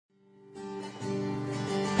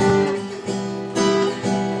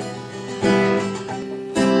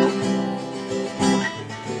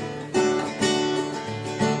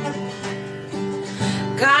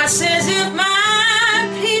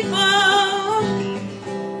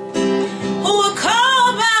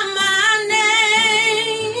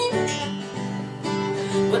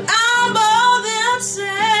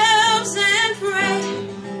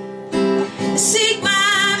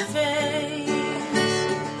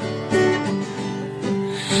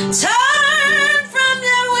Turn from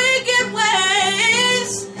their wicked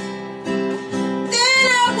ways, then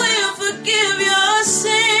I will forgive your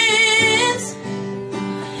sins.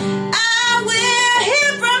 I will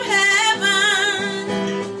hear from heaven,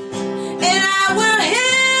 and I will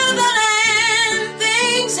heal the land.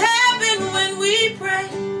 Things happen when we pray.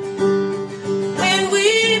 When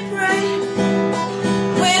we pray.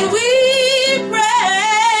 When we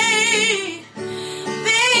pray.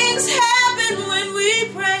 Things happen when we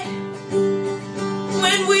pray.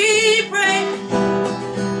 When we pray.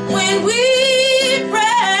 When we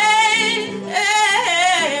pray.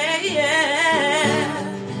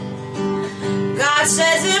 Yeah. God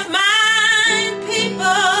says if my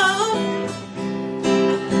people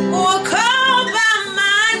will call by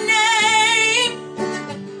my name,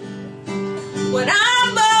 would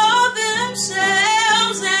humble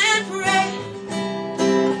themselves and pray,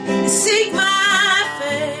 seek my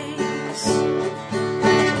face,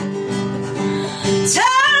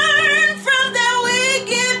 turn from their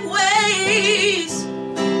wicked ways,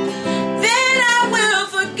 then I will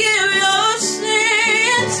forgive your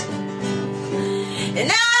sins,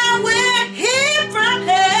 and I will hear from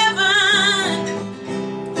heaven,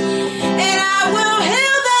 and I will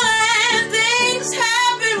heal the land. Things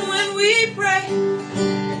happen when we pray.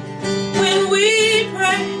 When we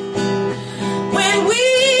pray. When we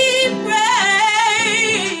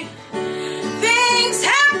pray. Things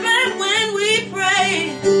happen when we pray.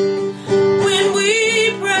 When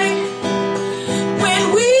we pray. When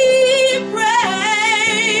we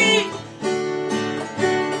pray.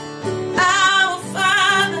 Our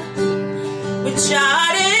Father, which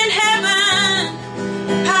art in heaven,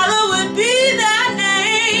 hallowed be thy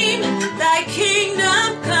name. Thy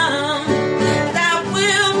kingdom come, thy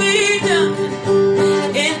will be done,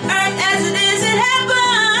 in earth as it is in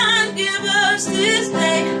heaven. Give us this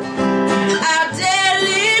day our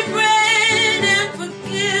daily bread, and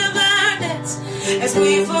forgive our debts as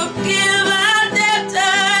we forgive our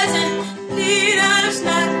debtors, and lead us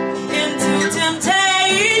not into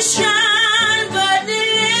temptation, but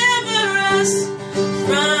deliver us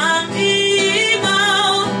from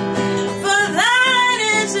evil. For thine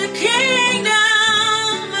is the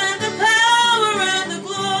kingdom, and the power, and the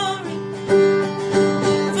glory,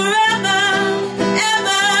 forever,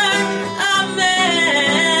 ever.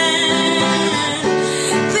 Amen.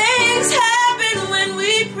 Things happen when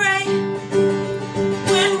we pray.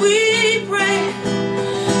 When we pray.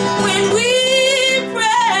 When we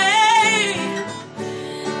pray.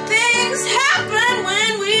 Things happen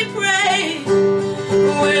when we pray.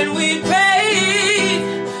 When we pray.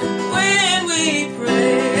 When we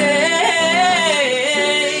pray.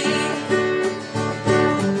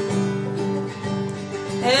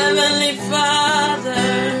 Heavenly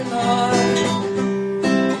Father, Lord,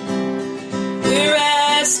 we're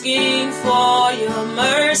asking for your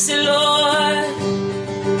mercy, Lord.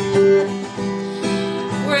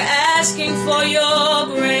 We're asking for your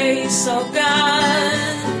grace, oh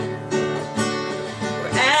God.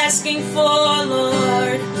 We're asking for,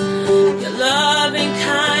 Lord, your loving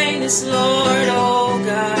kindness, Lord, oh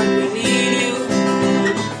God. We need you.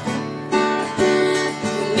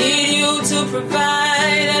 We need you to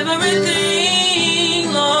provide everything,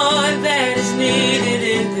 Lord, that is needed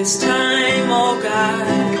in this time, oh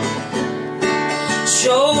God.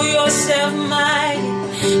 Show yourself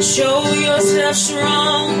mighty, show yourself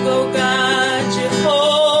strong, oh God.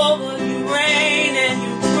 Jehovah, you reign and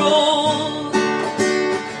you rule.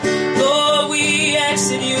 Lord, we ask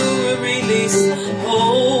that you will release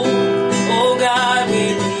hope, oh God. We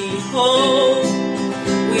need hope,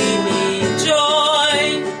 we need joy,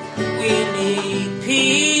 we need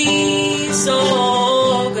peace,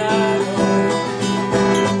 oh God.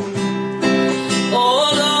 Oh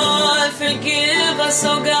Lord, forgive us,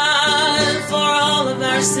 oh God, for all of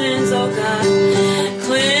our sins, oh God.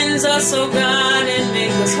 Cleanse us, oh God, and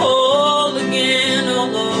make us whole again, oh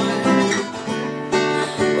Lord.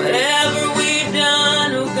 Whatever we've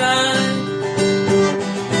done, oh God,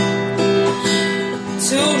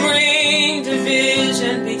 to bring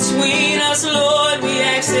division between us, Lord, we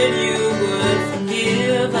ask that you would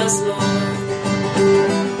forgive us, Lord.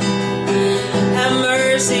 Have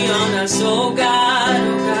mercy on us, oh God,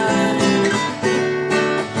 oh God.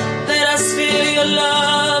 Let us feel your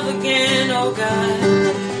love again, oh God.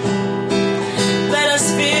 Let us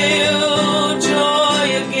feel joy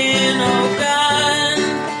again, oh God.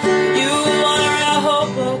 You are our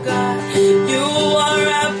hope, oh God. You are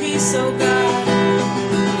our peace, oh God.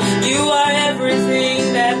 You are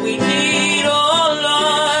everything that we need, oh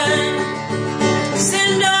Lord.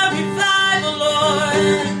 Send a revival,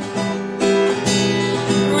 Lord.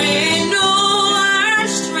 Renew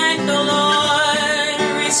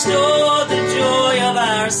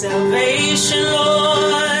salvation, Lord.